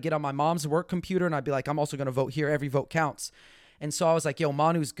 Sometimes I'd get on my mom's work computer and I'd be like, I'm also going to vote here. Every vote counts. And so I was like, yo,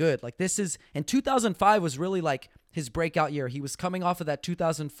 Manu's good. Like, this is, and 2005 was really like his breakout year. He was coming off of that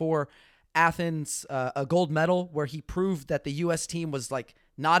 2004 Athens, a gold medal, where he proved that the U.S. team was like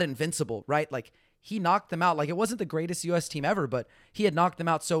not invincible, right? Like, he knocked them out. Like, it wasn't the greatest U.S. team ever, but he had knocked them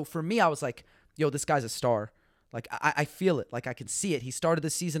out. So for me, I was like, yo, this guy's a star. Like, I feel it. Like, I can see it. He started the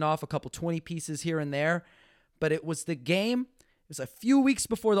season off a couple 20 pieces here and there, but it was the game. It was a few weeks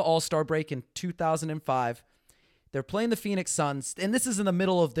before the All-Star break in 2005. They're playing the Phoenix Suns, and this is in the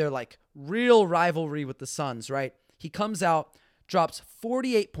middle of their like real rivalry with the Suns, right? He comes out, drops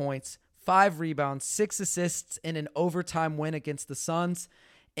 48 points, 5 rebounds, 6 assists in an overtime win against the Suns.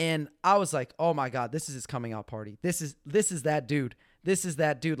 And I was like, oh my God, this is his coming out party. This is that dude. This is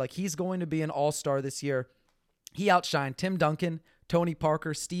that dude. Like, he's going to be an all-star this year. He outshined Tim Duncan, Tony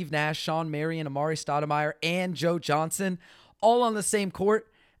Parker, Steve Nash, Sean Marion, Amari Stoudemire, and Joe Johnson all on the same court.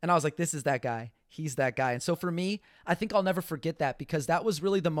 And I was like, this is that guy. He's that guy. And so for me, I think I'll never forget that, because that was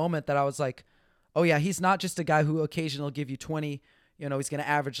really the moment that I was like, oh yeah, he's not just a guy who occasionally will give you 20, he's going to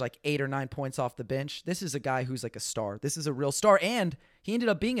average like 8 or 9 points off the bench. This is a guy who's like a star. This is a real star. And he ended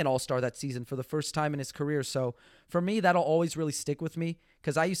up being an all-star that season for the first time in his career. So for me, that'll always really stick with me,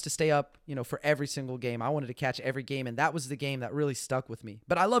 because I used to stay up, for every single game. I wanted to catch every game, and that was the game that really stuck with me.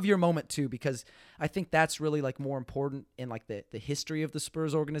 But I love your moment too, because I think that's really like more important in like the history of the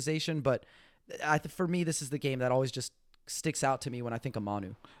Spurs organization. But for me, this is the game that always just sticks out to me when I think of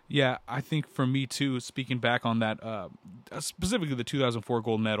Manu. Yeah, I think for me too, speaking back on that, specifically the 2004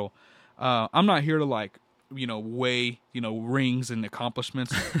 gold medal, I'm not here to like, weigh, rings and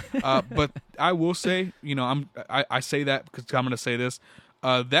accomplishments. But I will say, I say that because I'm going to say this.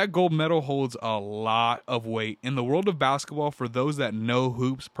 That gold medal holds a lot of weight in the world of basketball for those that know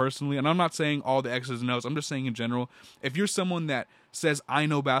hoops personally. And I'm not saying all the X's and O's. I'm just saying in general, if you're someone that says, I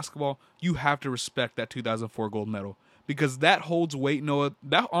know basketball, you have to respect that 2004 gold medal, because that holds weight, Noah.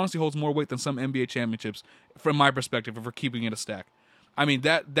 That honestly holds more weight than some NBA championships from my perspective, if we're keeping it a stack. I mean,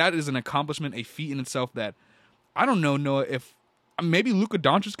 that is an accomplishment, a feat in itself that I don't know, Noah, if maybe Luka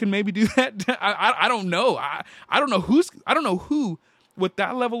Doncic can maybe do that. I don't know. I don't know who with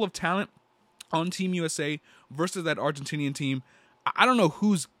that level of talent on Team USA versus that Argentinian team. I don't know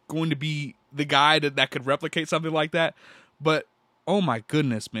who's going to be the guy that could replicate something like that. But oh my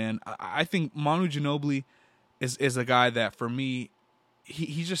goodness, man. I think Manu Ginobili is a guy that for me,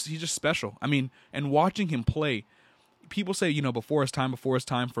 he's just special. I mean, and watching him play, people say, before his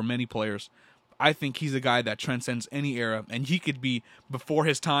time for many players. I think he's a guy that transcends any era, and he could be before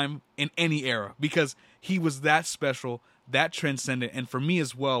his time in any era, because he was that special, that transcendent. And for me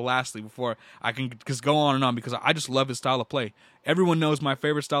as well, lastly, before I can just go on and on, because I just love his style of play. Everyone knows my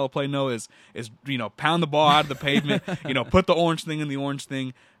favorite style of play, Noah, is pound the ball out of the pavement, put the orange thing in the orange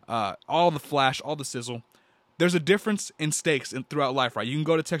thing, all the flash, all the sizzle. There's a difference in steaks throughout life, right? You can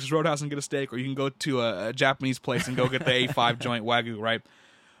go to Texas Roadhouse and get a steak, or you can go to a Japanese place and go get the A5 joint Wagyu, right?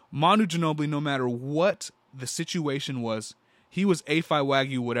 Manu Ginobili, no matter what the situation was, he was A5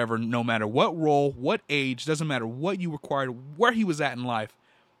 Wagyu, whatever, no matter what role, what age, doesn't matter what you required, where he was at in life,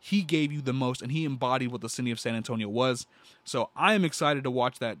 he gave you the most, and he embodied what the city of San Antonio was. So I am excited to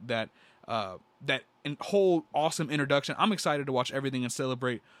watch that whole awesome introduction. I'm excited to watch everything and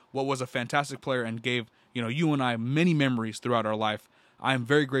celebrate what was a fantastic player and gave you and I many memories throughout our life. I am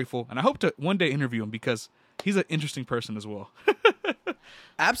very grateful, and I hope to one day interview him, because he's an interesting person as well.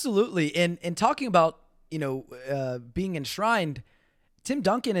 Absolutely. And talking about, being enshrined, Tim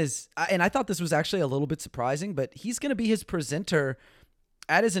Duncan is, and I thought this was actually a little bit surprising, but he's going to be his presenter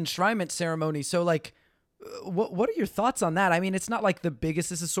at his enshrinement ceremony. So like, what are your thoughts on that? I mean, it's not like the biggest,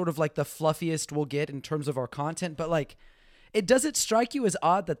 this is sort of like the fluffiest we'll get in terms of our content, but like, does it strike you as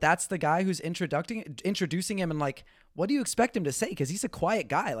odd that that's the guy who's introducing him, and like, what do you expect him to say? Because he's a quiet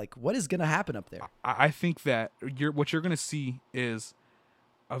guy. Like, what is going to happen up there? I think that what you're going to see is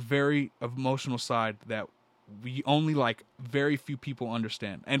a very emotional side that we only like very few people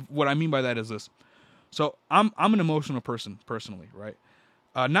understand. And what I mean by that is this. So I'm an emotional person personally, right?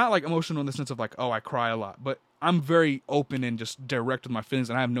 Not like emotional in the sense of like, oh, I cry a lot, but I'm very open and just direct with my feelings,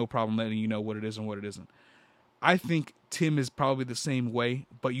 and I have no problem letting you know what it is and what it isn't. I think Tim is probably the same way,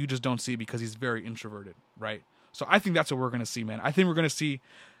 but you just don't see it because he's very introverted, right? So I think that's what we're going to see, man. I think we're going to see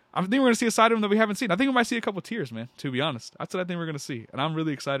a side of him that we haven't seen. I think we might see a couple tears, man, to be honest. That's what I think we're going to see, and I'm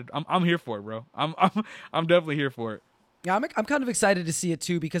really excited. I'm here for it, bro. I'm definitely here for it. Yeah, I'm kind of excited to see it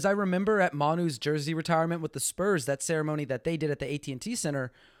too, because I remember at Manu's jersey retirement with the Spurs, that ceremony that they did at the AT&T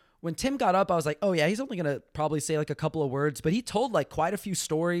Center, when Tim got up, I was like, oh yeah, he's only going to probably say like a couple of words, but he told like quite a few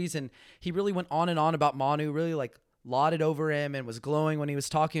stories, and he really went on and on about Manu, really like lauded over him and was glowing when he was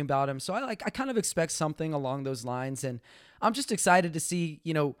talking about him. So I kind of expect something along those lines, and I'm just excited to see,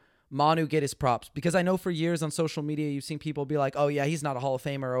 Manu get his props, because I know for years on social media, you've seen people be like, oh yeah, he's not a Hall of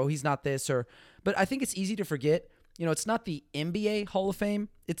Famer, or oh, he's not this, but I think it's easy to forget. It's not the NBA Hall of Fame,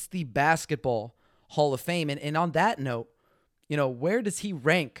 it's the Basketball Hall of Fame. And on that note, where does he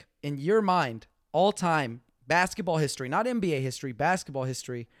rank in your mind all time basketball history, not NBA history, basketball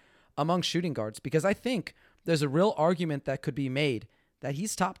history among shooting guards? Because I think there's a real argument that could be made that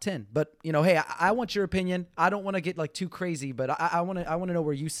he's top 10. But, hey, I want your opinion. I don't want to get like too crazy, but I want to know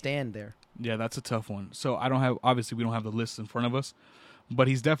where you stand there. Yeah, that's a tough one. So obviously we don't have the list in front of us, but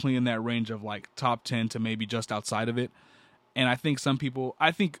he's definitely in that range of like top 10 to maybe just outside of it. And I think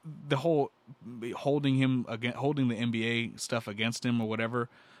the whole holding the NBA stuff against him or whatever,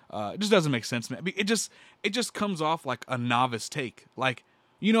 it just doesn't make sense, man. It just comes off like a novice take. Like,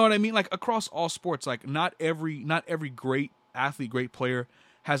 you know what I mean? Like across all sports, like not every great athlete, great player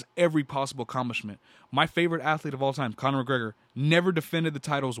has every possible accomplishment. My favorite athlete of all time, Conor McGregor, never defended the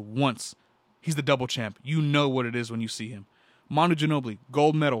titles once. He's the double champ. You know what it is when you see him. Manu Ginobili,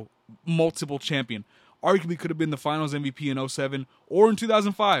 gold medal, multiple champion. Arguably could have been the finals MVP in 2007 or in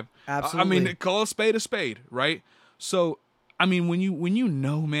 2005. Absolutely. I mean, call a spade, right? So, I mean, when you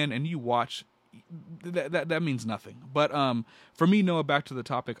know, man, and you watch, that means nothing. But for me, Noah, back to the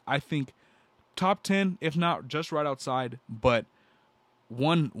topic, I think top 10, if not just right outside, but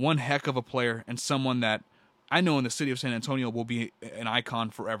one heck of a player, and someone that I know in the city of San Antonio will be an icon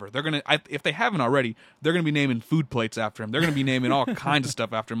forever. They're going to, if they haven't already, they're going to be naming food plates after him. They're going to be naming all kinds of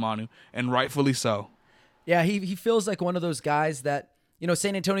stuff after Manu, and rightfully so. Yeah, he feels like one of those guys that,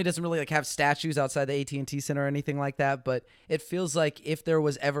 San Antonio doesn't really like have statues outside the AT&T Center or anything like that, but it feels like if there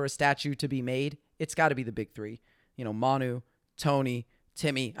was ever a statue to be made, it's got to be the big three. Manu, Tony,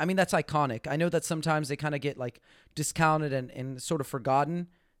 Timmy. I mean, that's iconic. I know that sometimes they kind of get like discounted and sort of forgotten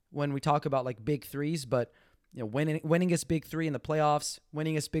when we talk about like big threes, but winning his big three in the playoffs,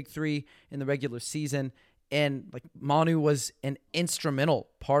 winning his big three in the regular season. And like Manu was an instrumental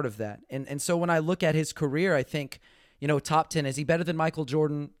part of that. And so when I look at his career, I think, top 10, is he better than Michael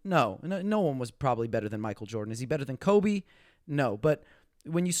Jordan? No one was probably better than Michael Jordan. Is he better than Kobe? No. But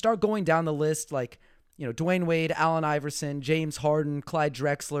when you start going down the list, like, Dwayne Wade, Allen Iverson, James Harden, Clyde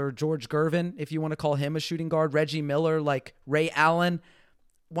Drexler, George Gervin, if you want to call him a shooting guard, Reggie Miller, like Ray Allen,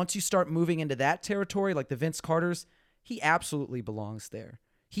 once you start moving into that territory, like the Vince Carters, he absolutely belongs there.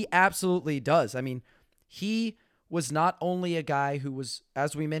 He absolutely does. I mean, he was not only a guy who was,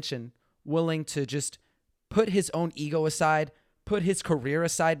 as we mentioned, willing to just put his own ego aside, put his career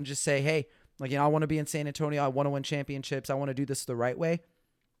aside, and just say, hey, like, I want to be in San Antonio. I want to win championships. I want to do this the right way.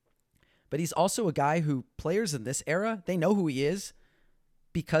 But he's also a guy who players in this era, they know who he is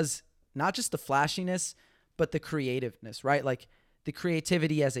because not just the flashiness, but the creativeness, right? Like the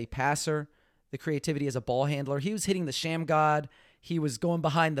creativity as a passer, the creativity as a ball handler. He was hitting the sham god. He was going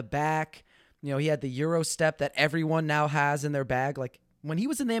behind the back. He had the Euro step that everyone now has in their bag. Like when he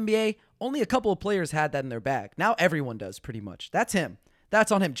was in the NBA, only a couple of players had that in their bag. Now everyone does pretty much. That's him.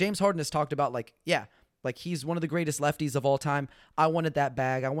 That's on him. James Harden has talked about like he's one of the greatest lefties of all time. I wanted that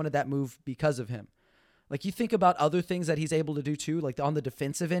bag. I wanted that move because of him. Like you think about other things that he's able to do too, like on the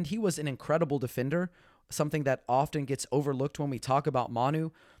defensive end, he was an incredible defender, something that often gets overlooked when we talk about Manu.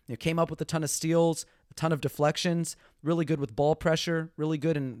 Came up with a ton of steals, a ton of deflections, really good with ball pressure, really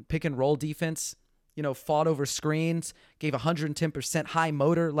good in pick and roll defense, fought over screens, gave 110% high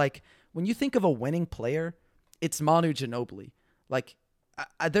motor. Like when you think of a winning player, it's Manu Ginobili. Like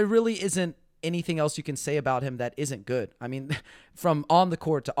there really isn't anything else you can say about him that isn't good. I mean, from on the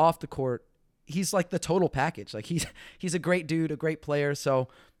court to off the court, he's like the total package. Like he's a great dude, a great player. So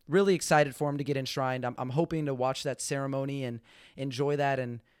really excited for him to get enshrined. I'm hoping to watch that ceremony and enjoy that.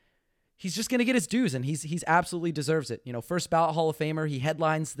 And he's just going to get his dues, and he's absolutely deserves it. First ballot Hall of Famer. He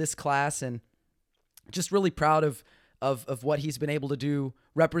headlines this class, and just really proud of of what he's been able to do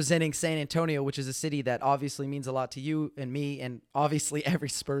representing San Antonio, which is a city that obviously means a lot to you and me and obviously every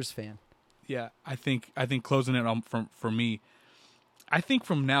Spurs fan. Yeah, I think closing it on for me, I think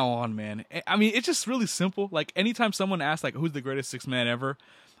from now on, man, I mean, it's just really simple. Like, anytime someone asks, like, who's the greatest six man ever,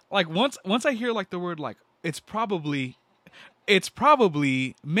 like, once I hear, like, the word, like, it's probably,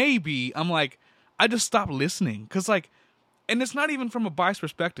 maybe, I'm like, I just stop listening. Because, like, and it's not even from a biased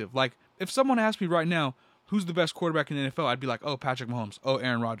perspective. Like, if someone asked me right now, who's the best quarterback in the NFL, I'd be like, oh, Patrick Mahomes, oh,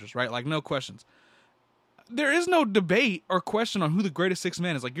 Aaron Rodgers, right? Like, no questions. There is no debate or question on who the greatest six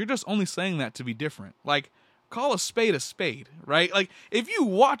man is. Like, you're just only saying that to be different. Like, call a spade, right? Like, if you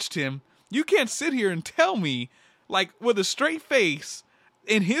watched him, you can't sit here and tell me, like, with a straight face,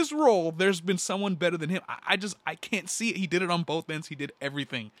 in his role, there's been someone better than him. I can't see it. He did it on both ends. He did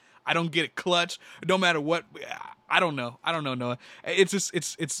everything. I don't get it. Clutch. No matter what. I don't know, Noah. It's just,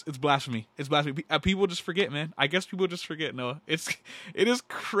 it's blasphemy. It's blasphemy. People just forget, man. I guess people just forget, Noah. It is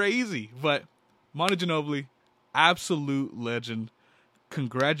crazy, but Manu Ginobili, absolute legend.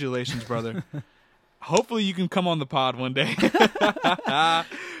 Congratulations, brother. Hopefully you can come on the pod one day. Man.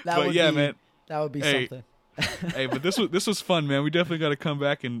 That would be something. Hey, but this was fun, man. We definitely got to come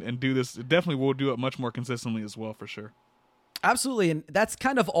back and do this. Definitely we'll do it much more consistently as well, for sure. Absolutely, and that's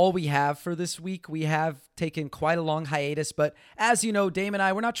kind of all we have for this week. We have taken quite a long hiatus, but as you know, Dame and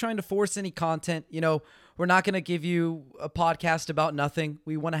I, we're not trying to force any content. You know, we're not going to give you a podcast about nothing.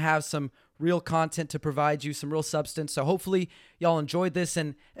 We want to have some real content to provide you, some real substance. So hopefully y'all enjoyed this.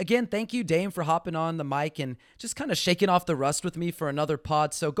 And again, thank you, Dame, for hopping on the mic and just kind of shaking off the rust with me for another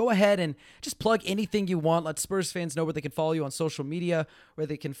pod. So go ahead and just plug anything you want. Let Spurs fans know where they can follow you on social media, where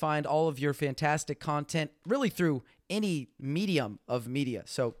they can find all of your fantastic content, really through any medium of media.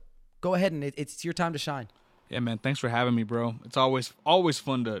 So go ahead and it's your time to shine. Yeah, man. Thanks for having me, bro. It's always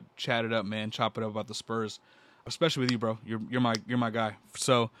fun to chat it up, man. Chop it up about the Spurs. Especially with you, bro. You're my guy.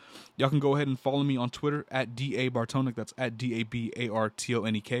 So y'all can go ahead and follow me on Twitter at @Bartonek. That's at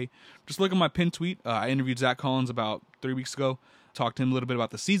DABARTONEK. Just look at my pinned tweet. I interviewed Zach Collins about 3 weeks ago. Talked to him a little bit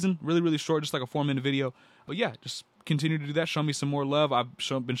about the season. Really, really short, just like a 4-minute video. But yeah, just continue to do that. Show me some more love. I've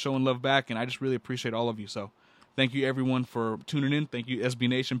been showing love back, and I just really appreciate all of you. So thank you, everyone, for tuning in. Thank you, SB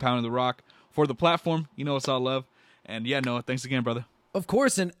Nation, Pounding the Rock, for the platform. You know it's all love. And yeah, Noah, thanks again, brother. Of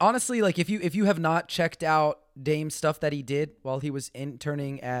course, and honestly, like if you have not checked out Dame's stuff that he did while he was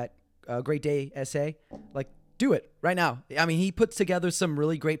interning at Great Day SA, like do it right now. I mean, he put together some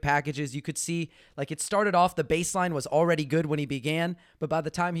really great packages. You could see, like, it started off, the baseline was already good when he began, but by the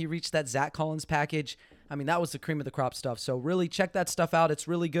time he reached that Zach Collins package, I mean, that was the cream of the crop stuff. So really check that stuff out. It's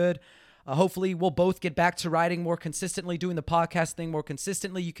really good. Hopefully we'll both get back to writing more consistently, doing the podcast thing more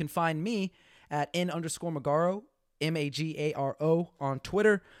consistently. You can find me at @N_Magaro, Magaro on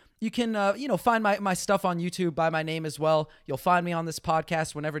Twitter. You can, find my stuff on YouTube by my name as well. You'll find me on this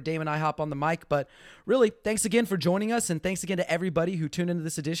podcast whenever Dame and I hop on the mic. But really, thanks again for joining us, and thanks again to everybody who tuned into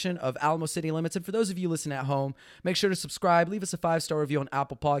this edition of Alamo City Limits. And for those of you listening at home, make sure to subscribe. Leave us a 5-star review on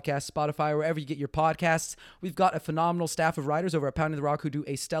Apple Podcasts, Spotify, wherever you get your podcasts. We've got a phenomenal staff of writers over at Pounding the Rock who do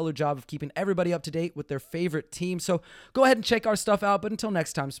a stellar job of keeping everybody up to date with their favorite team. So go ahead and check our stuff out. But until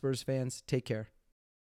next time, Spurs fans, take care.